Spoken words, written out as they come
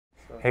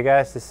Hey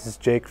guys, this is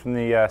Jake from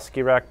the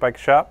Skirack Bike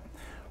Shop.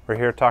 We're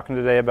here talking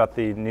today about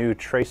the new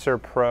Tracer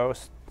Pro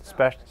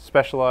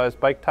specialized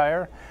bike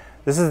tire.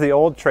 This is the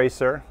old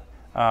Tracer,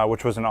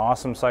 which was an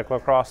awesome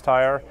cyclocross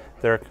tire.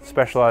 They're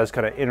specialized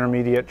kind of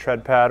intermediate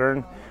tread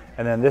pattern.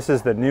 And then this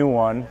is the new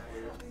one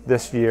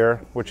this year,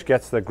 which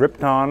gets the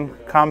Grip-On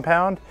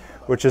compound,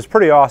 which is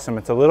pretty awesome.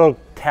 It's a little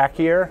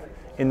tackier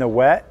in the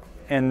wet,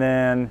 and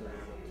then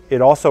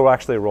it also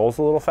actually rolls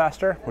a little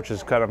faster, which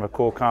is kind of a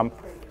cool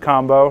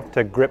combo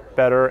to grip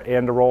better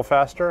and to roll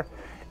faster.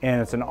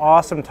 And it's an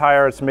awesome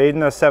tire. It's made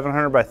in a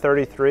 700 by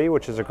 33,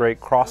 which is a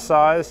great cross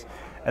size.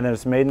 And then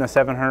it's made in a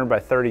 700 by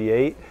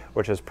 38,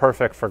 which is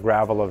perfect for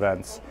gravel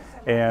events.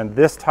 And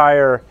this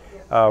tire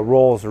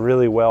rolls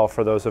really well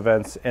for those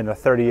events, and the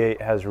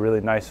 38 has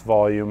really nice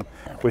volume.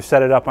 We've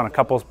set it up on a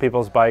couple of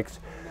people's bikes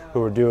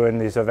who are doing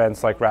these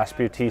events like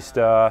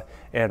Rasputista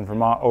and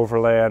Vermont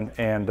Overland,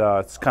 and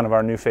it's kind of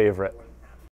our new favorite.